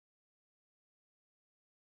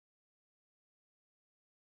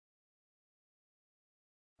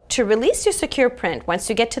to release your secure print, once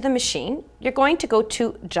you get to the machine, you're going to go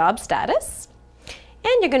to Job Status,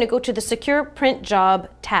 and you're going to go to the Secure Print Job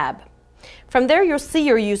tab. From there, you'll see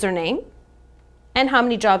your username and how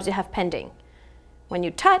many jobs you have pending. When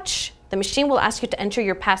you touch, the machine will ask you to enter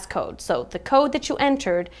your passcode. So the code that you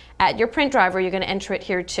entered at your print driver, you're going to enter it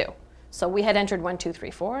here too. So we had entered 1, 2,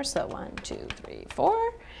 3, 4, so 1, 2, 3,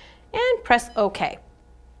 4, and press OK.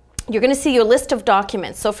 You're going to see your list of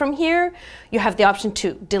documents. So from here, you have the option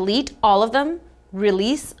to delete all of them,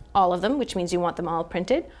 release all of them, which means you want them all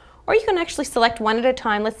printed, or you can actually select one at a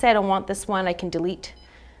time. Let's say I don't want this one, I can delete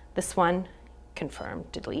this one, confirm,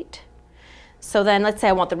 delete. So then let's say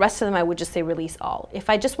I want the rest of them, I would just say release all. If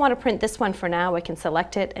I just want to print this one for now, I can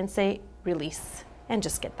select it and say release and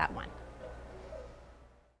just get that one.